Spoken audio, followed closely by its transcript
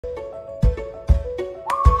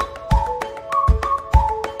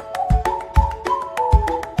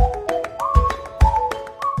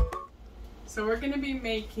we're going to be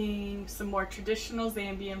making some more traditional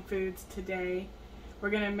Zambian foods today. We're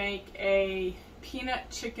going to make a peanut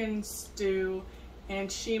chicken stew and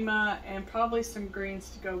Nshima and probably some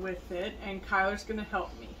greens to go with it, and Kyler's going to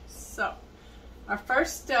help me. So our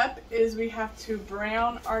first step is we have to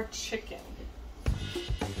brown our chicken.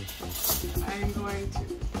 I'm going to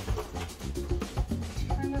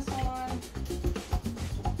turn this on,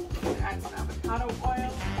 add some avocado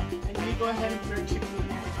oil, and you go ahead and put our chicken in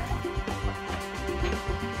there.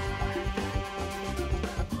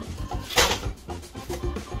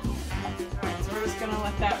 Alright, so we're just going to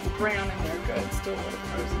let that brown in there good, still a little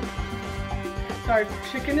frozen. So our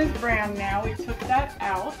chicken is brown now. We took that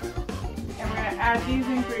out, and we're going to add these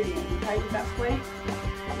ingredients. Okay, with that plate.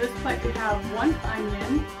 On this plate we have 1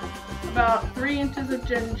 onion, about 3 inches of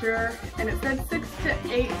ginger, and it said 6 to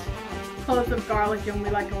 8 cloves of garlic, and we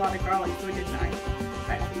like a lot of garlic, so we did 9.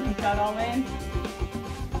 Alright, so leave that all in.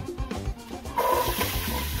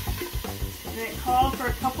 And it called for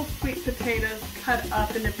a couple sweet potatoes cut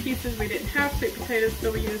up into pieces. We didn't have sweet potatoes,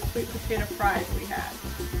 so we used sweet potato fries we had.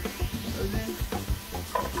 Those in.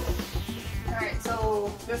 Alright,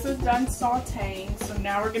 so this is done sauteing, so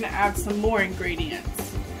now we're going to add some more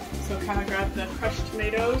ingredients. So kind of grab the crushed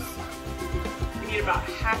tomatoes. We need about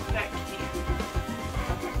half that can.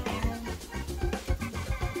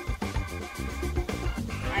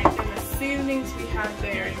 Alright, then the seasonings we have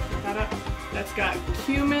there, you put that up. That's got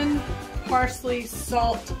cumin, parsley,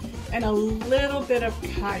 salt, and a little bit of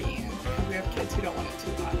cayenne, because we have kids who don't want it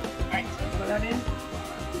too hot. Alright, so put that in.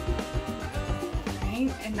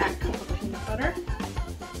 Alright, and that cup of peanut butter.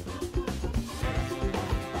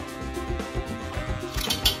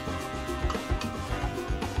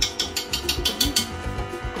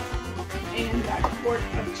 And that quart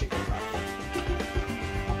of chicken broth.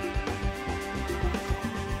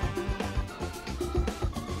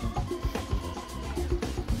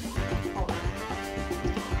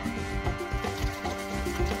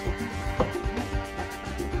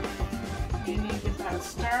 And you give that a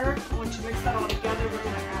stir. Once you mix that all together, we're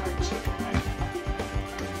going to add our chicken right.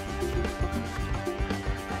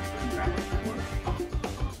 Grab a fork.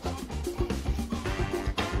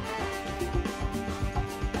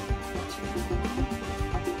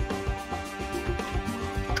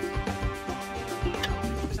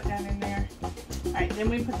 Alright, then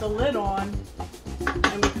we put the lid on,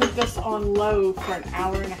 and we put this on low for an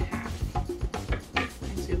hour and a half. You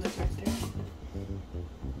can see the lid right there.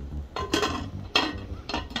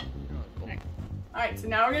 Alright, so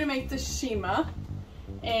now we're going to make the shima,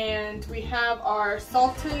 and we have our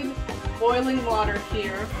salted boiling water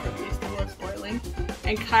here, or at least it was boiling,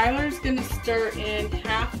 and Kyler's going to stir in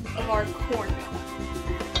half of our cornmeal.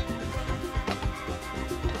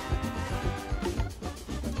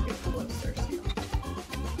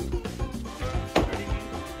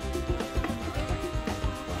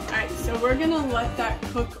 So we're going to let that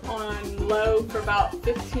cook on low for about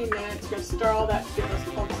 15 minutes. We're going to stir all that to get those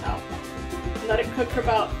clumps out. Let it cook for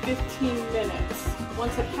about 15 minutes.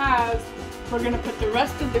 Once it has, we're going to put the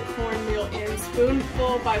rest of the cornmeal in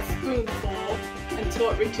spoonful by spoonful until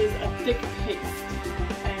it reaches a thick paste.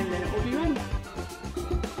 And then it will be ready.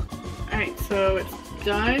 Alright, so it's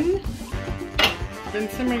done. It's been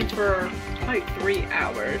simmering for like 3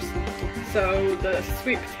 hours. So the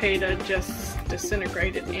sweet potato just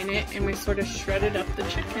disintegrated in it, and we sort of shredded up the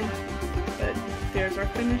chicken. But there's our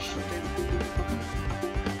finished stew.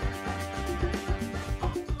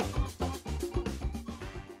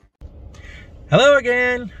 Hello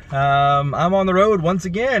again. I'm on the road once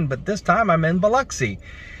again, but this time I'm in Biloxi.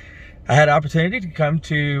 I had an opportunity to come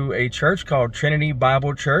to a church called Trinity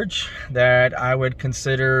Bible Church that I would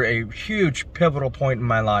consider a huge pivotal point in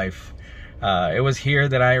my life. It was here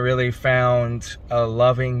that I really found a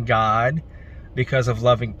loving God because of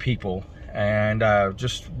loving people, and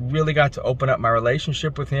just really got to open up my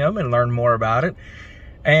relationship with Him and learn more about it.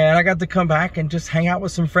 And I got to come back and just hang out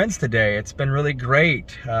with some friends today. It's been really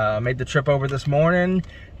great. Made the trip over this morning,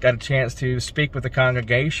 got a chance to speak with the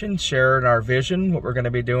congregation, share our vision, what we're going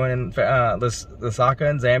to be doing in Lusaka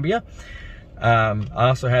and Zambia. I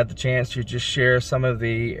also had the chance to just share some of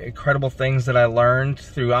the incredible things that I learned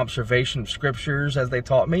through observation of scriptures as they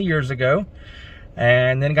taught me years ago.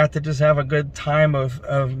 And then got to just have a good time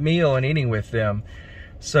of meal and eating with them.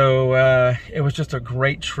 So it was just a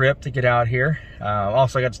great trip to get out here.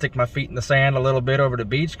 Also got to stick my feet in the sand a little bit over the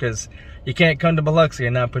beach, because you can't come to Biloxi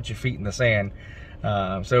and not put your feet in the sand.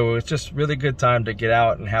 So it's just really good time to get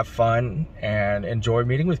out and have fun and enjoy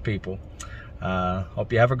meeting with people.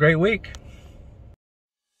 Hope you have a great week.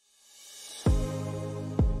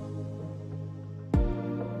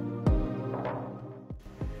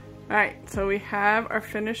 Alright, so we have our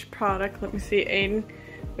finished product. Let me see, Aiden.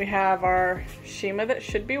 We have our shima that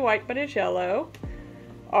should be white but is yellow,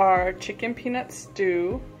 our chicken peanut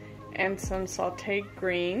stew, and some sauteed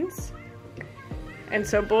greens. And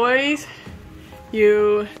so boys,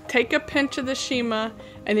 you take a pinch of the shima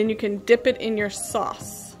and then you can dip it in your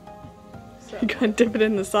sauce. So you gonna dip it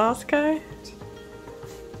in the sauce, Kai?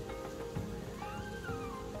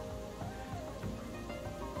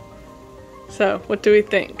 So, what do we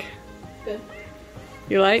think? Good.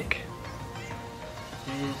 You like?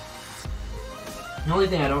 The only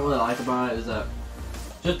thing I don't really like about it is that,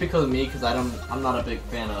 just because of me, because I'm not a big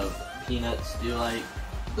fan of peanuts, do like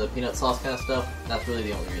the peanut sauce kind of stuff. That's really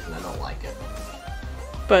the only reason I don't like it.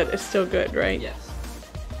 But it's still good, right? Yes.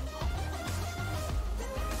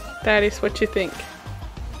 Thaddeus, what you think?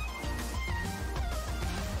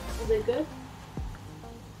 Is it good?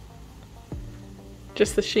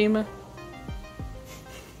 Just the shima?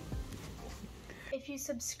 If you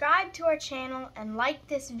subscribe to our channel and like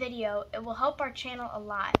this video, it will help our channel a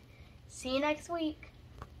lot. See you next week.